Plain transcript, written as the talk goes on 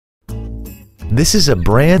This is a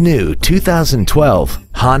brand new 2012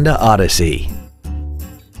 Honda Odyssey.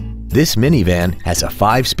 This minivan has a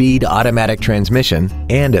 5-speed automatic transmission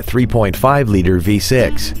and a 3.5-liter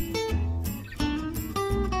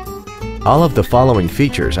V6. All of the following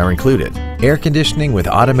features are included: air conditioning with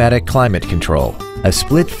automatic climate control, a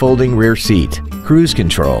split folding rear seat, cruise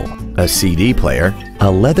control, a CD player, a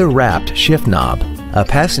leather-wrapped shift knob, a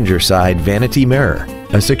passenger side vanity mirror,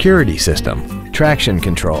 a security system, traction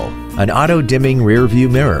control, an auto-dimming rear-view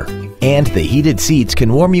mirror, and the heated seats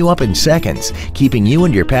can warm you up in seconds, keeping you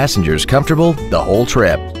and your passengers comfortable the whole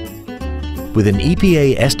trip. With an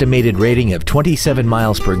EPA estimated rating of 27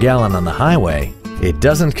 miles per gallon on the highway, it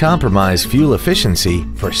doesn't compromise fuel efficiency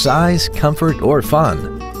for size, comfort, or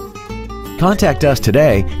fun. Contact us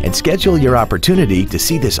today and schedule your opportunity to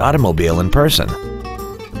see this automobile in person.